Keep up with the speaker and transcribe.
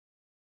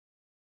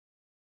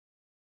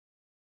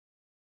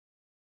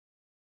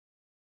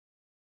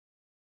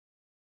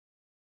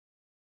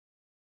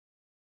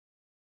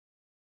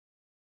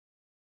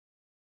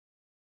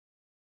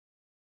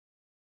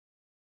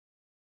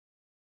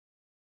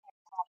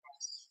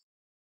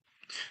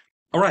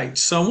All right,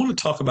 so I want to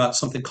talk about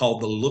something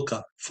called the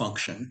lookup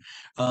function.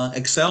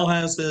 Excel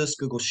has this,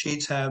 Google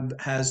Sheets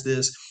has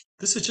this.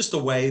 This is just a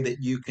way that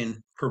you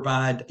can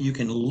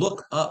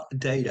look up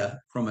data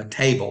from a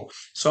table.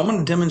 So I'm going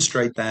to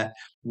demonstrate that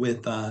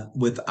with um,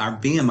 our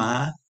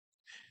BMI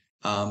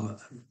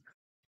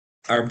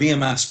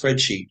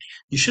spreadsheet.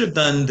 You should have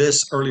done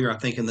this earlier, I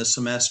think, in this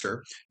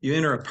semester. You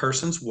enter a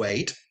person's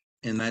weight,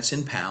 and that's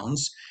in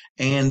pounds,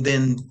 and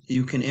then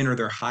you can enter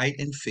their height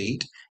in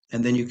feet,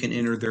 and then you can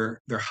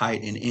enter their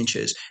height in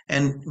inches.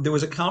 And there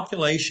was a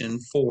calculation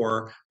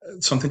for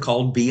something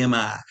called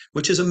BMI,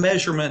 which is a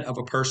measurement of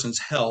a person's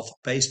health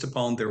based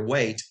upon their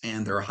weight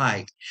and their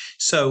height.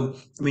 So,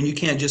 I mean, you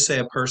can't just say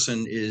a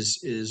person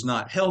is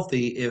not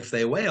healthy if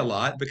they weigh a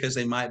lot because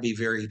they might be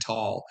very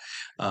tall.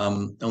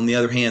 On the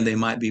other hand, they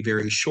might be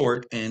very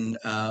short, and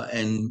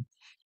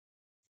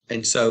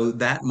so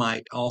that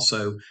might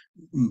also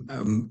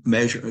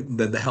measure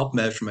the health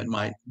measurement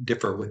might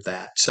differ with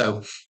that.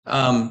 So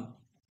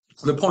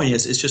the point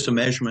is, it's just a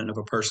measurement of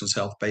a person's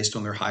health based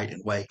on their height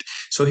and weight.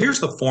 So here's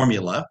the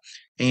formula,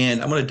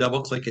 and I'm going to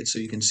double click it so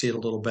you can see it a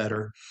little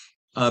better.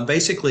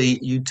 Basically,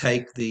 you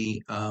take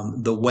the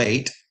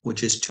weight,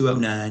 which is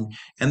 209,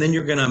 and then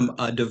you're going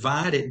to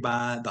divide it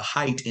by the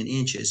height in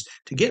inches.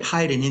 To get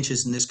height in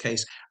inches in this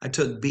case, I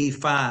took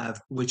B5,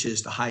 which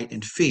is the height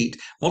in feet,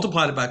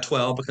 multiplied it by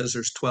 12 because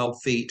there's 12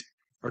 feet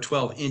or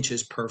 12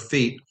 inches per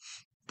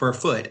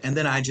foot, and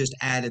then I just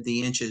added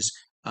the inches.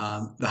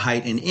 The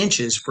height in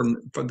inches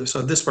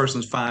so this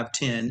person's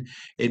 5'10",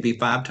 it'd be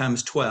 5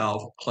 times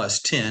 12 plus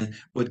 10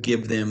 would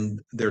give them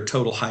their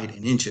total height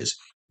in inches.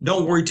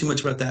 Don't worry too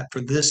much about that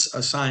for this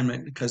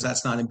assignment because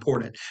that's not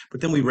important.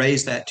 But then we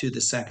raise that to the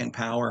second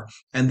power,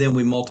 and then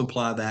we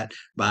multiply that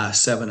by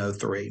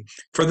 703.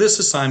 For this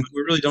assignment,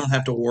 we really don't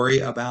have to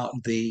worry about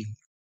that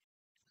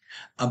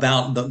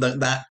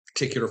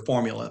particular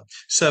formula.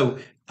 So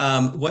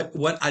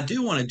what I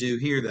do want to do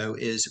here, though,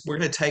 is we're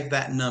going to take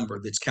that number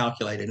that's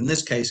calculated. In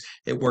this case,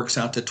 it works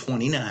out to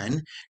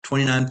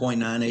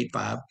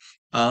 29.985.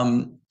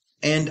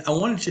 And I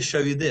wanted to show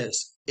you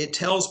this. It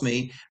tells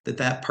me that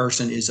that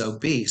person is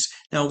obese.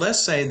 Now, let's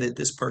say that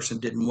this person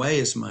didn't weigh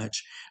as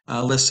much.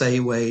 Let's say he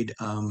weighed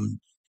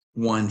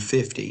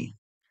 150.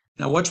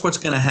 Now, watch what's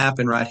going to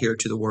happen right here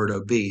to the word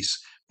obese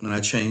when I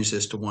change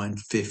this to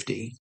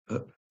 150.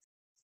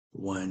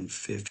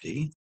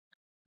 150.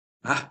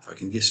 If I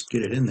can just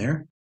get it in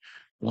there.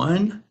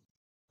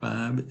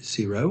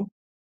 150.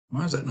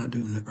 Why is that not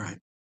doing it right?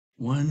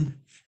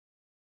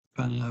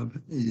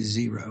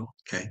 150.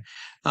 Okay.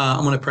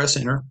 I'm going to press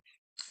enter.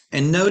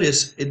 And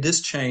notice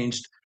this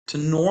changed to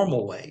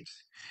normal weight.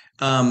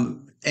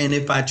 And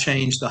if I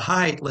change the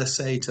height, let's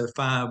say to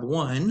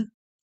 5'1",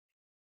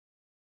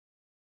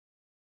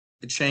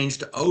 it changed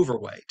to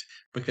overweight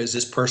because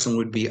this person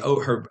would be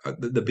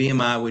the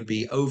BMI would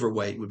be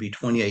overweight, would be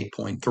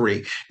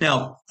 28.3.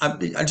 Now,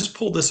 I just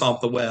pulled this off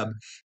the web.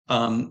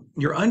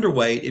 You're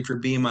underweight if your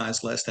BMI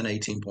is less than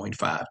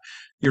 18.5.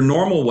 Your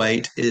normal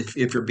weight, if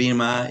your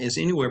BMI is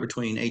anywhere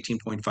between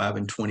 18.5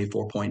 and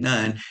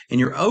 24.9, and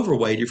you're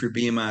overweight if your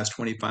BMI is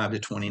 25 to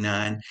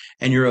 29,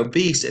 and you're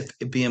obese if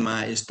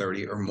BMI is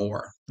 30 or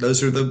more.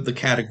 Those are the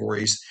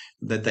categories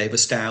that they've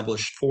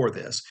established for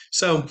this.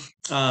 So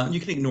you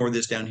can ignore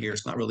this down here.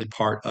 It's not really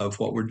part of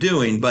what we're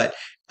doing, but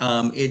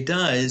it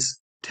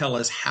does tell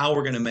us how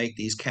we're going to make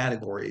these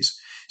categories.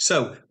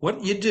 So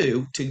what you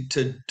do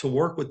to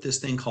work with this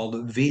thing called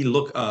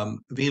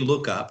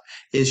vlookup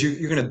is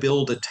you're going to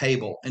build a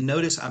table. And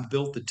notice I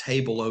built the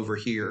table over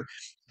here.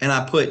 And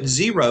I put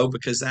 0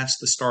 because that's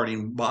the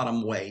starting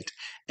bottom weight.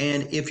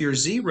 And if you're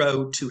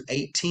 0 to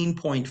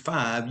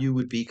 18.5, you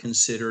would be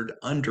considered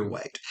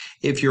underweight.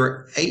 If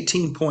you're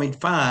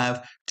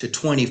 18.5 to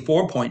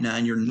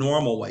 24.9, your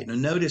normal weight. Now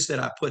notice that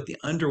I put the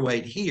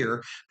underweight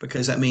here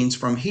because that means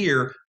from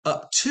here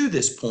up to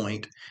this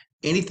point,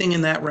 anything in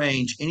that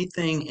range,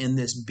 anything in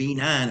this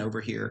B9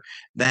 over here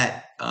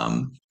that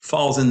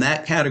falls in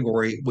that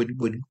category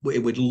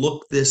would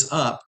look this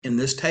up in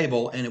this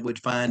table and it would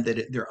find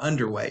that they're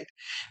underweight.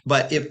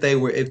 But if they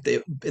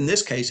in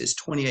this case it's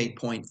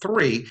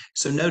 28.3,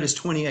 so notice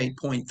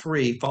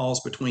 28.3 falls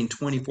between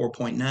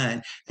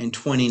 24.9 and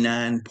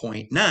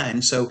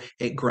 29.9, so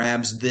it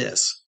grabs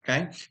this.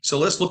 Okay, so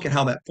let's look at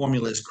how that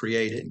formula is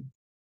created.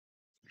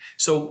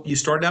 So you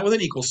start out with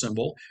an equal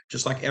symbol,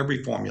 just like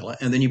every formula,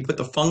 and then you put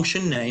the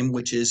function name,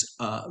 which is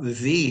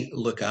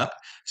vlookup,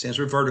 stands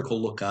for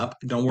vertical lookup.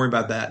 Don't worry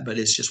about that, but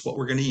it's just what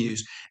we're going to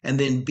use. And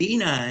then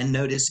B9,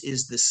 notice,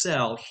 is the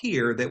cell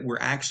here that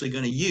we're actually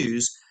going to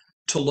use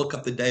to look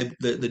up the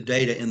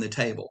data in the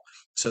table.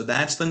 So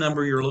that's the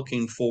number you're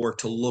looking for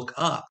to look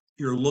up.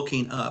 You're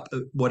looking up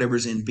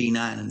whatever's in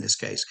B9 in this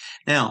case.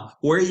 Now,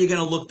 where are you going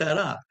to look that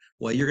up?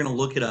 Well, you're going to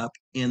look it up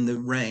in the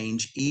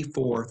range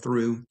E4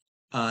 through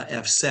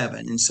F7.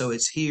 And so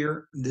it's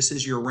here. This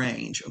is your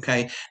range.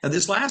 Okay. Now,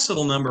 this last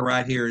little number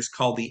right here is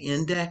called the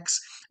index.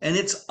 And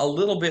it's a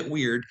little bit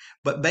weird,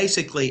 but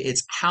basically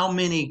it's how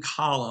many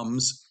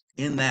columns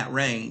in that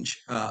range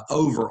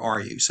over are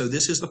you? So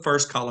this is the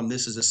first column,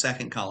 this is the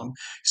second column.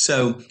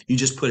 So you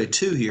just put a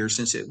 2 here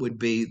since it would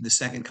be the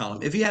second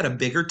column. If you had a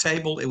bigger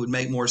table, it would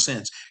make more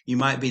sense. You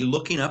might be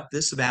looking up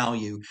this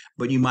value,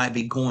 but you might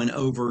be going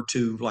over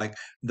to like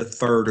the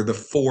third or the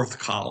fourth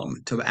column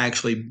to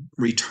actually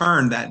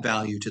return that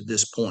value to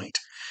this point.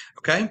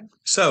 Okay,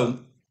 so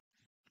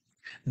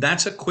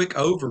that's a quick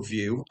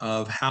overview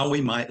of how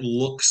we might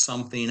look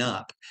something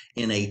up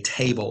in a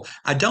table.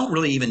 I don't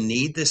really even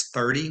need this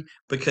 30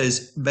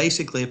 because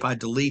basically if I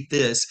delete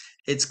this,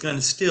 it's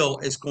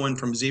going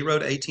from 0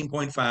 to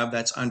 18.5,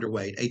 that's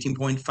underweight.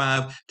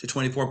 18.5 to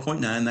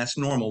 24.9, that's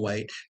normal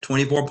weight.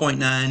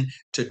 24.9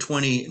 to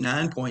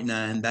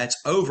 29.9, that's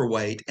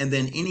overweight. And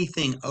then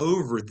anything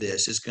over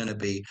this is going to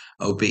be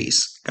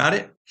obese. Got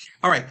it?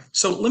 All right,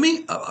 so let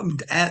me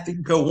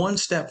go one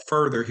step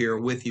further here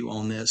with you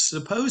on this.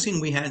 Supposing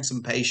we had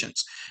some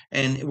patients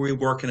and we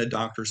work in a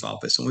doctor's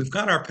office and we've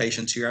got our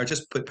patients here. I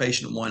just put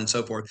patient one and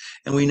so forth,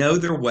 and we know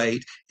their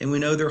weight and we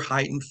know their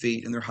height in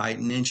feet and their height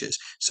in inches.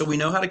 So we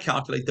know how to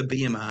calculate the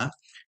BMI.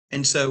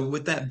 And so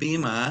with that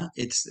BMI,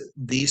 it's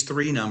these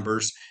three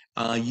numbers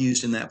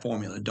used in that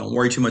formula. Don't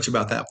worry too much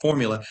about that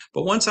formula.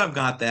 But once I've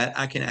got that,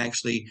 I can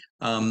actually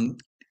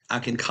I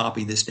can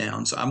copy this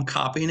down. So I'm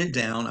copying it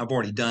down. I've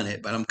already done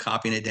it, but I'm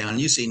copying it down. And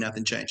you see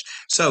nothing changed.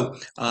 So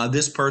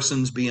this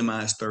person's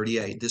BMI is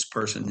 38. This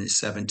person is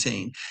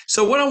 17.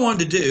 So what I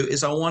wanted to do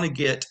is I want to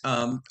get,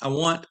 I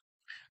want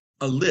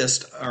a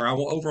list, or I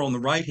will, over on the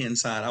right-hand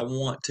side, I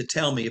want to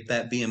tell me if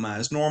that BMI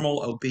is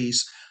normal,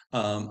 obese,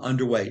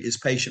 underweight. Is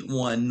patient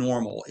one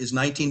normal? Is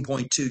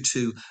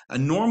 19.22 a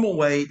normal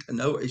weight?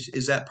 No,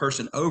 is that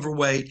person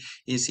overweight?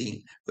 Is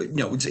he,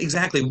 it's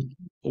exactly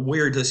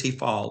where does he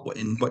fall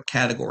in what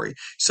category?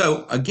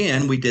 So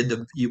again, we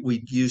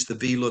used the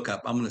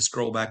VLOOKUP. I'm going to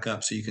scroll back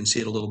up so you can see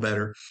it a little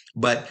better.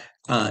 But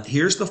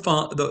here's the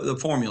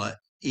formula: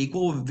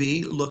 equal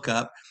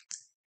VLOOKUP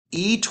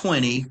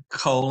E20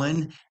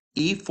 colon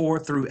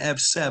E4 through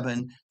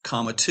F7,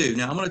 comma 2.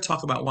 Now I'm going to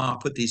talk about why I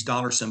put these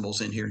dollar symbols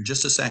in here in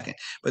just a second,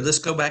 but let's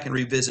go back and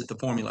revisit the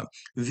formula.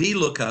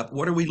 VLOOKUP,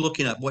 what are we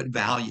looking up? What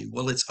value?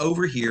 Well, it's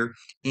over here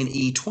in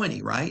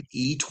E20, right?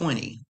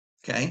 E20.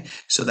 Okay,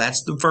 so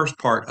that's the first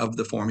part of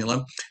the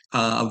formula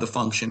of the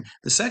function.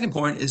 The second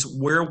point is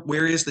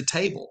where is the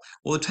table?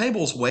 Well, the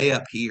table's way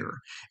up here.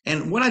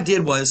 And what I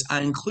did was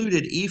I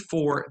included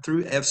E4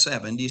 through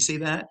F7. Do you see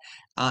that?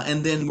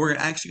 And then we're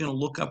actually going to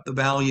look up the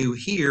value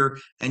here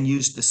and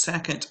use the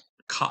second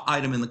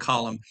item in the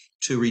column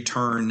to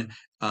return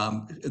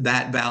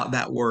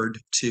that word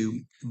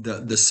to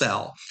the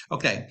cell.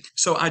 Okay,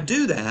 so I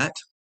do that,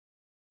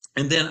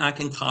 and then I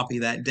can copy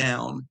that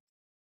down.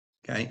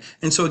 Okay,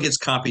 and so it gets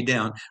copied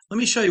down. Let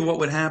me show you what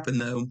would happen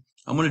though.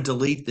 I'm going to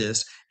delete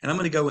this and I'm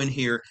going to go in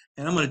here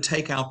and I'm going to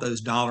take out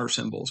those dollar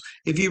symbols.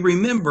 If you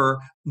remember,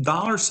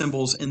 dollar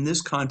symbols in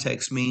this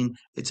context mean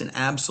it's an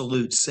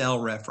absolute cell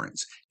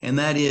reference. And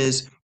that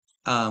is,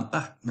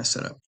 mess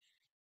it up.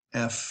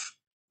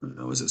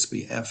 What was this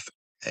be?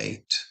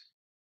 F8,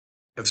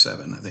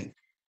 F7, I think.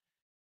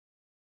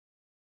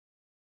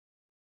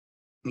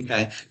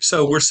 Okay,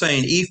 so we're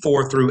saying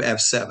E4 through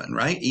F7,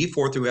 right?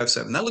 E4 through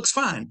F7. That looks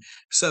fine.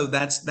 So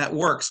that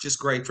works just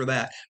great for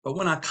that. But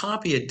when I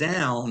copy it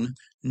down,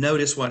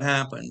 notice what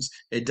happens.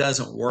 It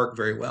doesn't work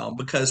very well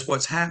because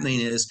what's happening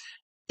is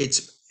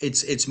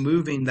it's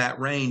moving that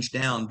range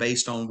down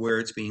based on where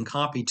it's being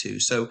copied to.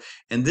 So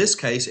in this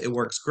case, it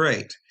works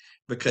great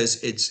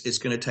because it's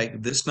going to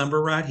take this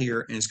number right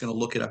here and it's going to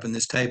look it up in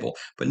this table.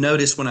 But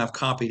notice when I've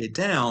copied it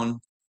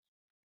down,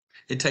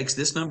 it takes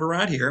this number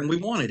right here, and we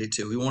wanted it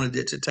to. We wanted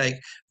it to take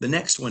the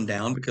next one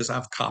down because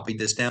I've copied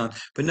this down.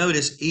 But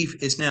notice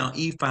it's now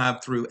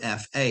E5 through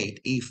F8,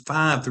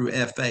 E5 through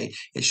F8.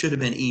 It should have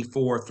been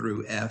E4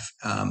 through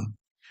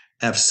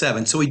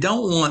F7. So we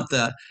don't want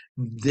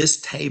this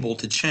table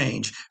to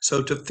change.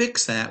 So to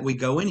fix that, we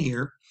go in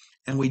here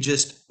and we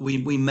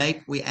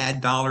add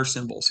dollar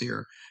symbols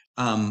here.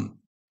 And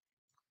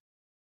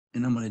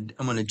I'm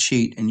gonna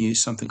cheat and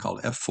use something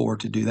called F4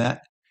 to do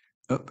that.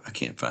 Oh, I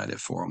can't find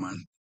F4 on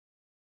mine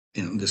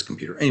in this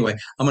computer. Anyway,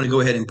 I'm going to go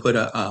ahead and put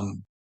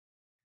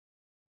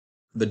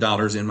the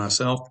dollars in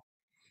myself.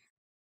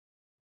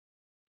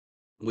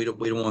 We don't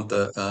want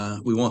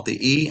we want the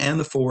E and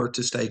the 4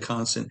 to stay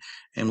constant,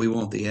 and we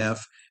want the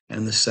F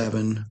and the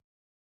 7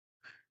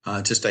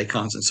 to stay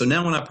constant. So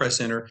now when I press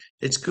enter,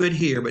 it's good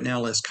here, but now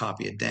let's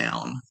copy it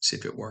down, see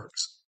if it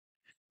works.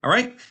 All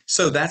right,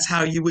 so that's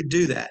how you would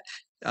do that.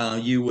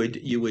 You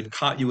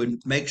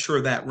would make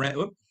sure that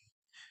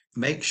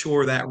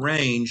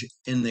range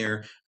in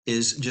there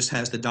just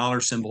has the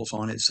dollar symbols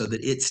on it so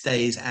that it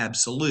stays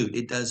absolute.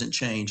 It doesn't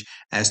change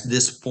as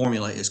this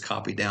formula is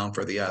copied down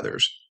for the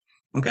others.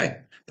 Okay,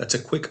 that's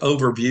a quick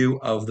overview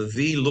of the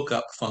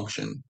VLOOKUP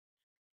function.